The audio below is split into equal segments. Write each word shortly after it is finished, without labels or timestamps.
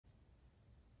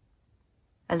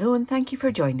Hello and thank you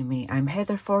for joining me. I'm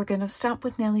Heather Forgan of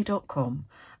stampwithnellie.com.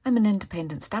 I'm an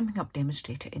independent Stampin' Up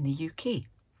demonstrator in the UK.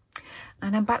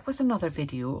 And I'm back with another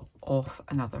video of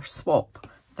another swap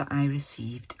that I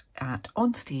received at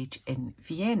Onstage in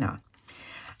Vienna.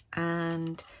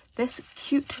 And this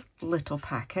cute little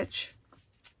package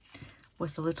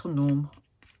with a little gnome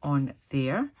on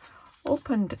there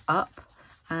opened up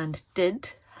and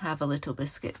did have a little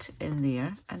biscuit in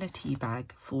there and a tea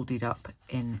bag folded up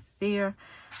in there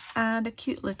and a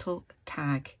cute little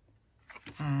tag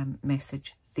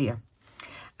message there.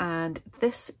 And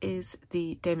this is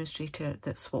the demonstrator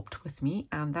that swapped with me,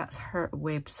 and that's her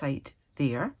website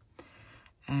there.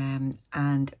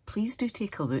 And please do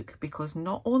take a look, because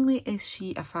not only is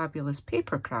she a fabulous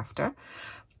paper crafter,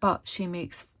 but she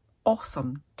makes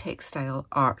awesome textile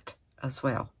art as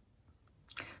well.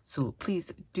 So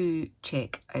please do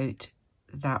check out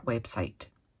that website.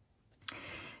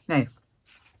 Now,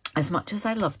 as much as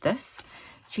I love this,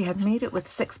 she had made it with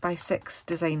 6x6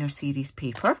 designer series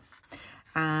paper.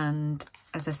 And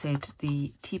as I said,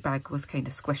 the tea bag was kind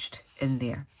of squished in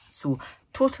there. So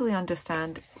totally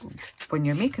understand when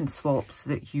you're making swaps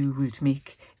that you would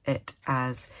make it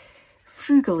as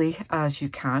frugally as you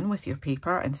can with your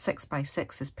paper, and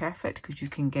 6x6 is perfect because you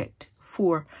can get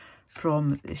 4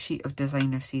 from the sheet of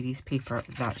designer series paper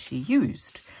that she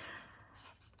used.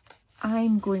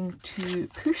 I'm going to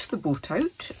push the boat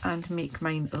out and make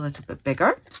mine a little bit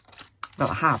bigger. Well,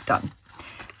 I have done.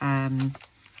 And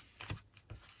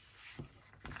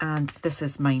this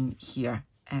is mine here.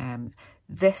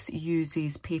 This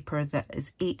uses paper that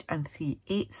is 8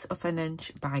 3/8 of an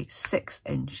inch by 6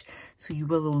 inch. So you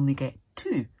will only get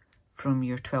 2 from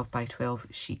your 12x12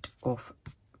 sheet of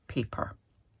paper.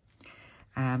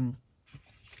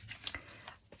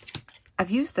 I've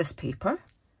used this paper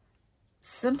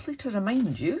simply to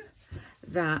remind you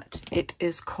that it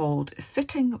is called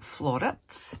Fitting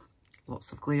Florets.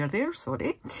 Lots of glare there,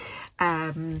 sorry.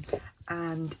 And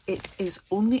it is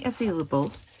only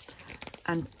available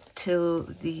until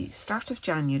the start of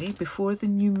January, before the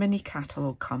new mini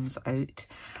catalogue comes out,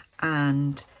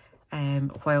 and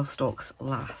while stocks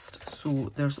last.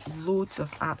 So there's loads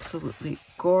of absolutely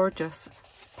gorgeous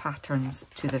patterns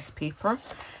to this paper,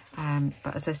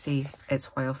 but as I say, it's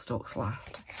while stocks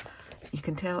last. You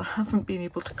can tell I haven't been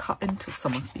able to cut into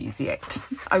some of these yet.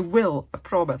 I will, I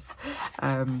promise.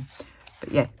 But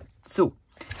yeah, so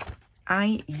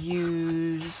I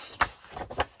used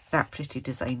that pretty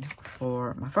design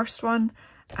for my first one,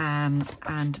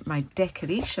 and my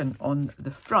decoration on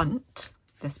the front,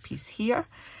 this piece here,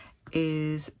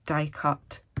 is die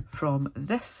cut from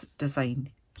this design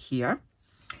here.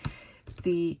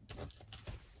 The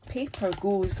paper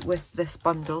goes with this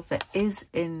bundle that is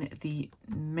in the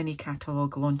mini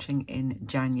catalogue launching in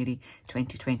January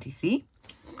 2023,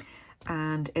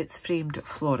 and it's framed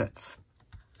florets.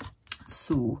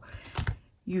 So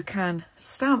you can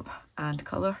stamp and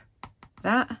colour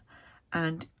that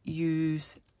and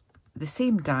use the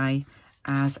same die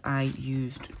as I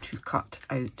used to cut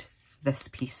out this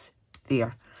piece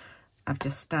there. I've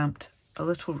just stamped a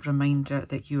little reminder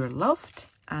that you are loved,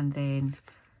 and then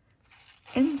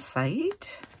inside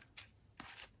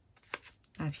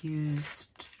I've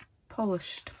used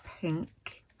polished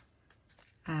pink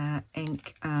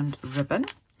ink and ribbon.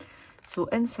 So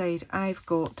inside I've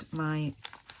got my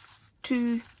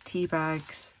 2 tea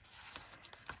bags.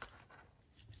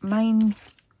 Mine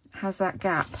has that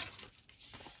gap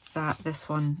that this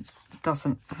one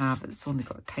doesn't have. It's only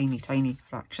got a tiny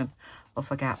fraction of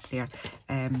a gap there.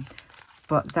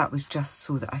 But that was just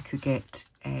so that I could get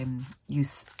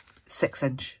use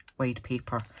 6-inch wide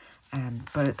paper.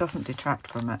 But it doesn't detract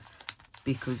from it,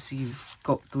 because you've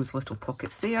got those little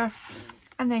pockets there,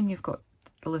 and then you've got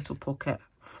the little pocket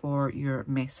for your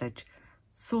message.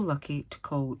 So lucky to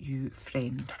call you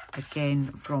friend,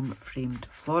 again from Framed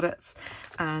Florets.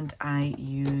 And I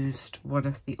used one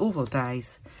of the oval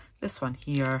dies, this one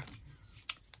here,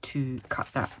 to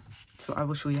cut that. So I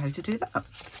will show you how to do that.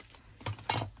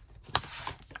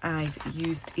 I've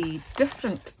used a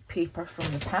different paper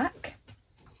from the pack,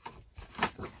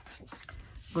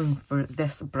 going for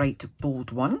this bright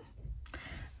bold one,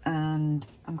 and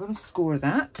I'm going to score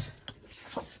that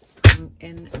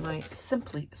in my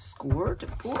Simply Scored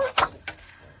board.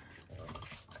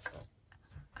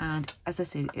 And as I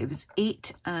said, it was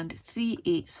 8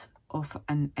 3/8 of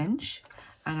an inch,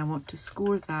 and I want to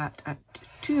score that at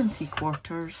 2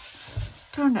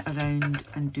 3/4, turn it around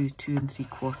and do 2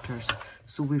 3/4.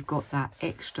 So we've got that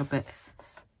extra bit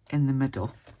in the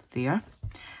middle there.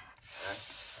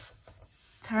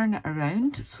 Turn it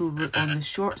around so we're on the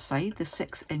short side, the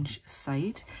 6-inch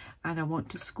side, and I want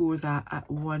to score that at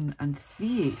 1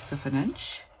 3/8 of an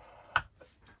inch.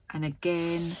 And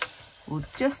again, we'll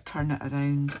just turn it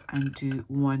around and do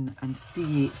 1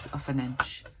 3/8 of an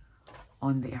inch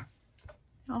on there.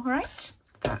 All right,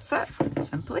 that's it.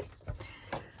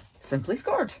 Simply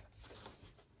scored.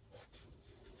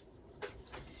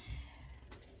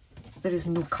 There is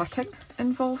no cutting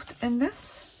involved in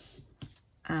this,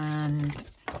 and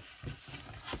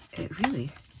it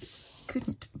really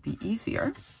couldn't be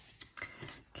easier.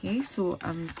 Okay, so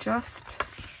I'm just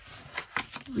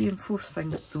reinforcing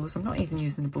those. I'm not even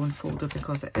using the bone folder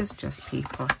because it is just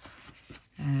paper.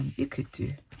 You could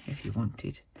do if you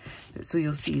wanted. So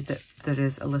you'll see that there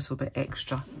is a little bit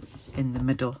extra in the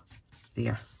middle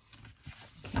there.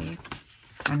 Okay,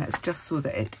 and it's just so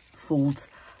that it folds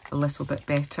a little bit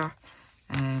better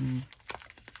and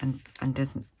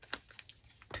isn't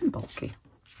too bulky.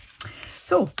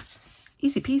 So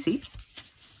easy peasy.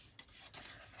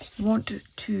 Want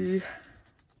to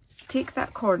take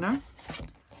that corner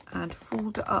and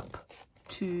fold it up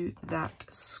to that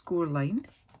score line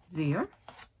there.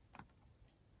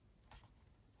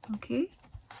 Okay,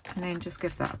 and then just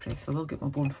give that a press. I will get my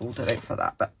bone folder out for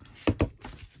that, but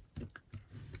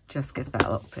just give that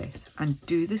a little press and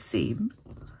do the same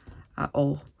at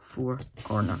all 4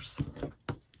 corners.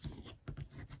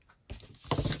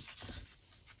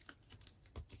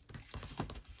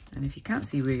 And if you can't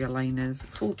see where your line is,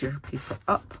 fold your paper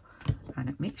up and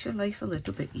it makes your life a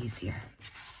little bit easier.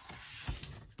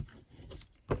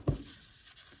 I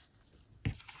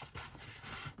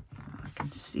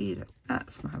can see that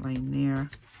that's my line there.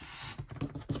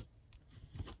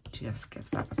 Just give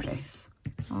that a press.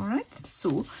 All right,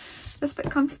 so this bit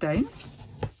comes down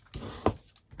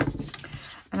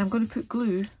and I'm going to put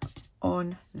glue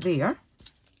on there,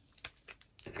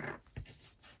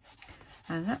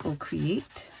 and that will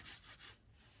create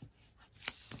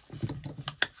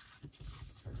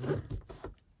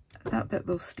that bit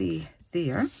will stay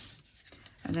there.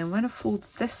 And then when I fold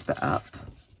this bit up,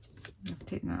 I've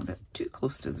taken that a bit too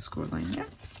close to the score line there,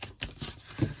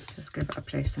 just give it a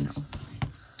press and it'll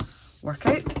work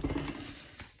out.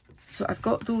 So I've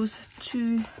got those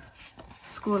 2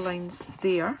 score lines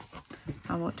there.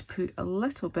 I want to put a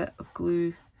little bit of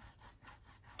glue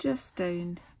just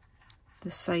down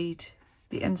the side,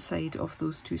 the inside of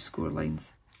those 2 score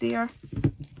lines there,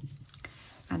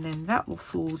 and then that will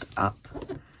fold up.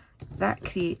 That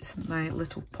creates my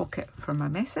little pocket for my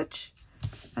message,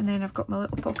 and then I've got my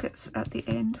little pockets at the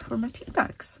end for my tea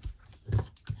bags.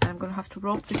 And I'm going to have to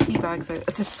rob the tea bags out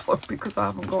of this one because I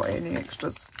haven't got any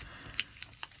extras.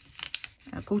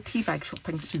 I'll go tea bag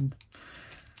shopping soon.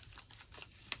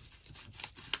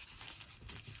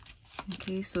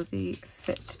 Okay, so they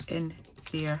fit in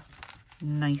there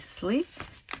nicely.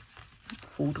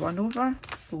 Fold one over,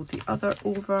 fold the other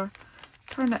over,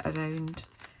 turn it around,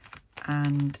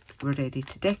 and we're ready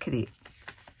to decorate.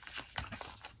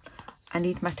 I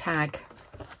need my tag,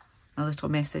 a little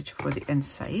message for the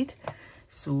inside.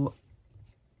 So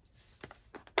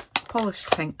polished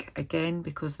pink again,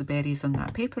 because the berries on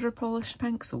that paper are polished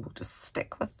pink, so we'll just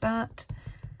stick with that.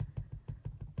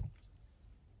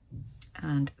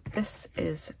 And this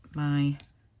is my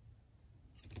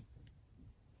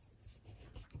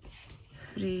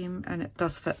frame, and it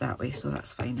does fit that way, so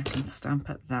that's fine. I can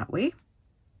stamp it that way.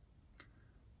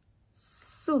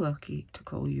 So lucky to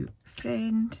call you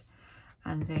friend.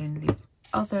 And then the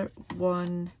other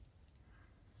one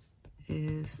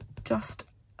is just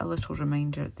a little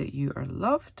reminder that you are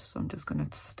loved. So I'm just going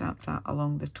to stamp that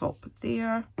along the top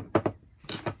there.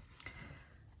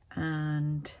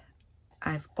 And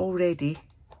I've already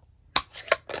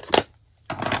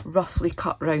roughly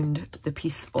cut round the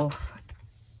piece of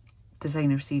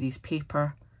designer series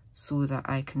paper so that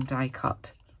I can die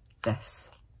cut this.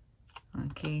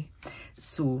 Okay,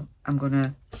 so I'm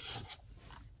gonna,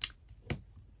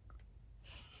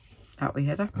 that way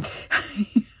Heather.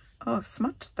 Oh, I've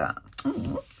smudged that.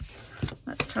 Oh,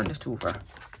 let's turn it over.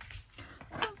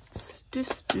 Let's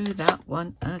just do that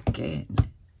one again.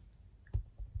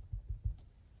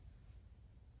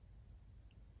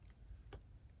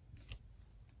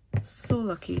 So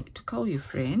lucky to call you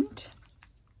friend.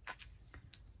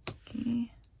 Okay.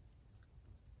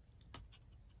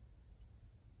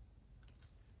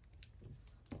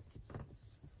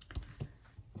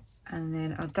 And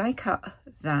then I'll die cut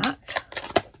that,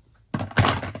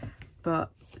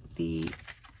 but the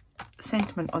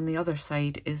sentiment on the other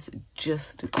side is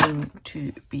just going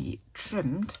to be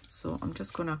trimmed. So I'm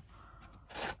just going to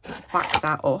back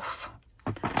that off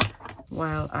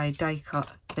while I die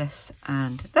cut this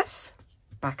and this.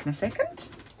 Back in a second.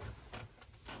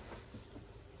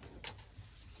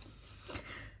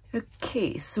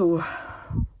 Okay, so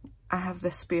I have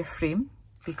this spare frame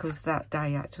because that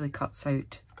die actually cuts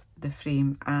out the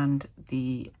frame and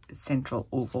the central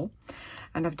oval,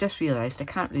 and I've just realised I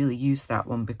can't really use that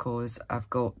one because I've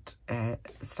got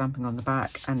stamping on the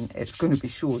back and it's going to be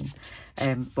shown,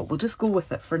 but we'll just go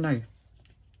with it for now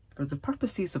for the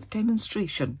purposes of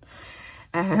demonstration.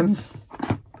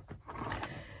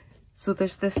 So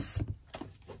there's this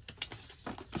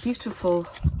beautiful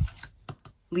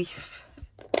leaf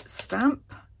stamp,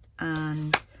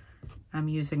 and I'm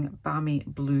using Balmy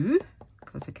Blue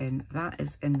because again that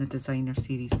is in the designer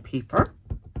series paper,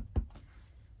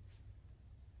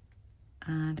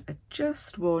 and I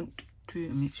just want to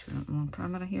make sure I'm on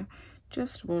camera here,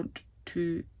 just want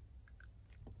to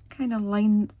kind of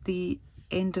line the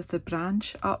end of the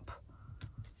branch up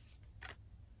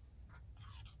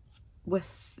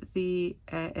with the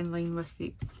in line with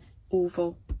the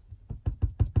oval.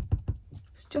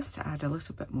 It's just to add a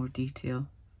little bit more detail,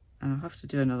 and I'll have to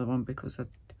do another one because I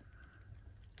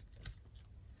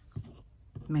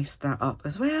messed that up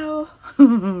as well.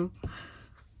 But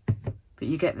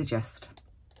you get the gist.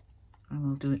 I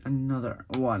will do another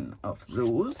one of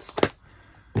those,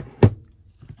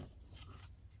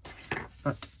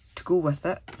 but to go with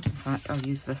it, in fact I'll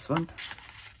use this one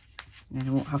and then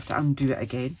I won't have to undo it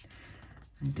again,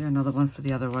 and do another one for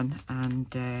the other one, and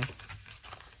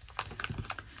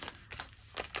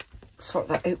sort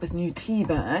that out with new tea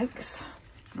bags.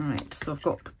 Right, so I've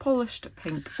got polished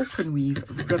pink open weave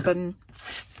ribbon,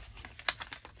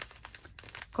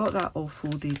 got that all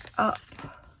folded up.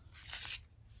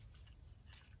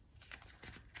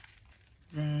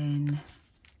 Then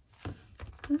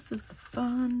this is the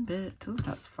fun bit. Oh,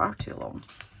 that's far too long.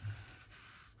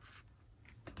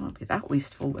 Don't want to be that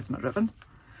wasteful with my ribbon.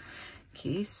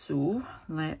 Okay, so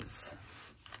let's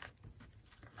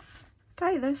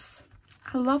tie this.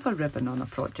 I love a ribbon on a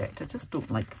project. I just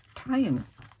don't like tying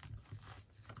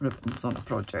ribbons on a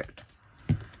project.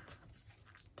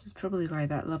 Which is probably why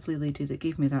that lovely lady that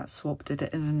gave me that swap did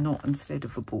it in a knot instead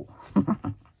of a bow.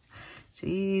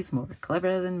 She's more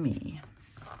clever than me.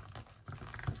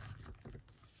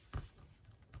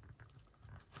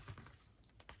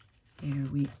 There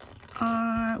we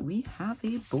are. We have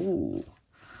a bow.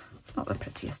 It's not the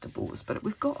prettiest of bows, but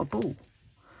we've got a bow.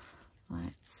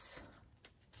 Let's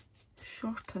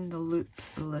shorten the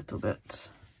loops a little bit.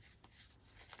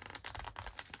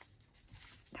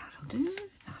 That'll do,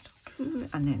 that'll do.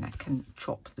 And then I can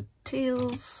chop the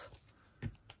tails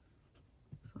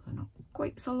so they're not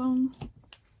quite so long.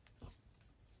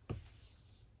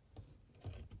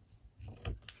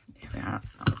 There we are,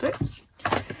 that'll do.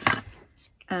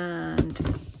 And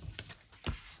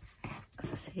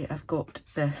as I say, I've got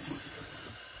this,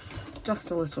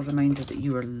 just a little reminder that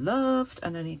you are loved,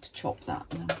 and I need to chop that.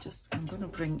 And I'm going to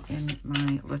bring in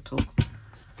my little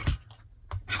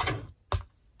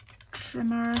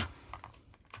trimmer.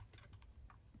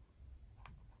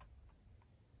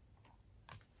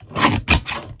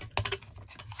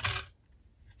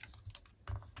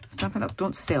 Stampin' Up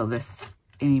don't sell this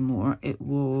anymore. It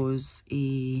was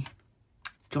a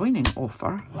joining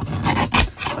offer,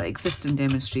 but existing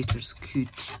demonstrators could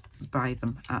buy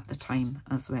them at the time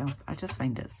as well. I just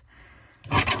find it's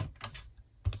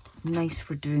nice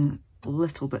for doing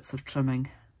little bits of trimming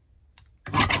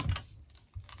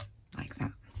like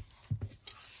that.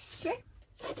 Okay,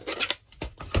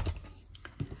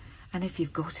 and if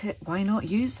you've got it, why not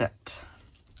use it?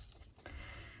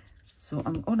 So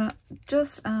I'm gonna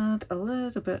just add a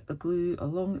little bit of glue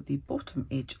along the bottom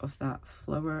edge of that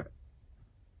flower,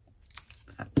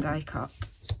 that die cut,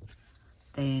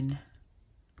 then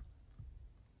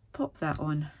pop that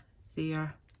on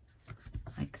there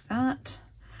like that,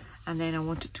 and then I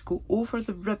want it to go over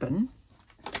the ribbon,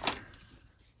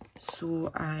 so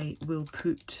I will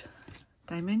put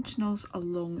dimensionals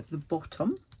along the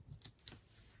bottom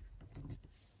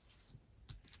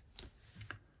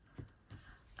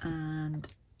and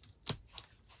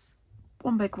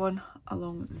one big one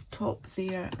along the top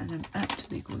there, and I'm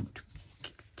actually going to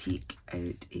take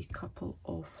out a couple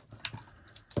of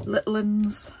little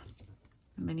ones,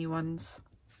 mini ones,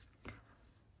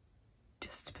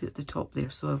 just to put at the top there,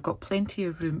 so I've got plenty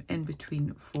of room in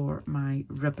between for my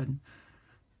ribbon.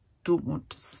 Don't want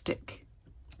to stick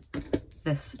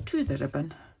this to the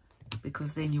ribbon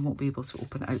because then you won't be able to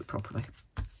open it out properly,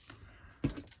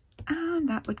 and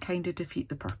that would kind of defeat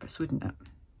the purpose, wouldn't it?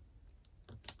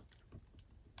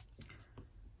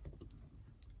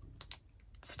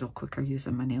 Still quicker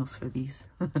using my nails for these.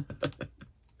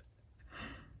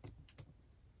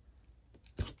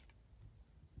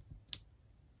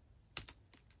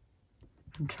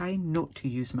 I'm trying not to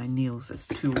use my nails as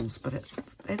tools, but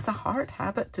it's a hard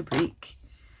habit to break.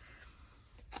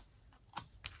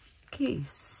 Okay,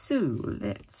 so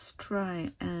let's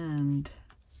try and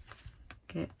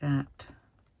get that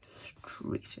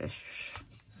straightish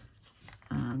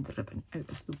and the ribbon out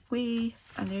of the way,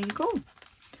 and there you go.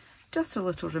 Just a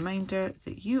little reminder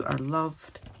that you are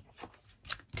loved.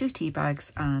 2 tea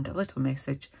bags and a little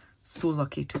message. So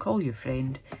lucky to call you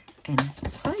friend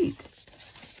inside.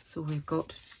 So we've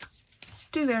got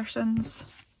 2 versions.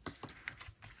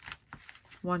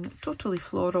 One totally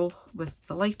floral with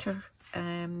the lighter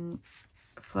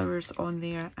flowers on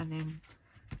there, and then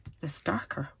this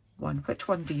darker one. Which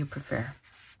one do you prefer?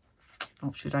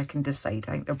 Not sure I can decide.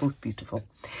 I think they're both beautiful.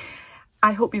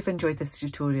 I hope you've enjoyed this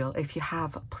tutorial. If you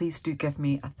have, please do give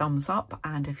me a thumbs up,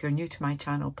 and if you're new to my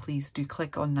channel, please do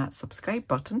click on that subscribe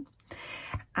button,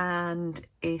 and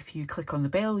if you click on the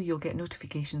bell, you'll get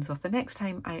notifications of the next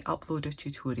time I upload a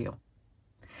tutorial.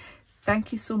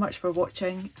 Thank you so much for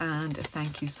watching, and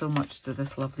thank you so much to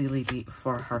this lovely lady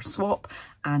for her swap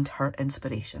and her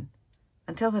inspiration.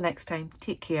 Until the next time,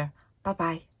 take care. Bye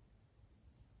bye.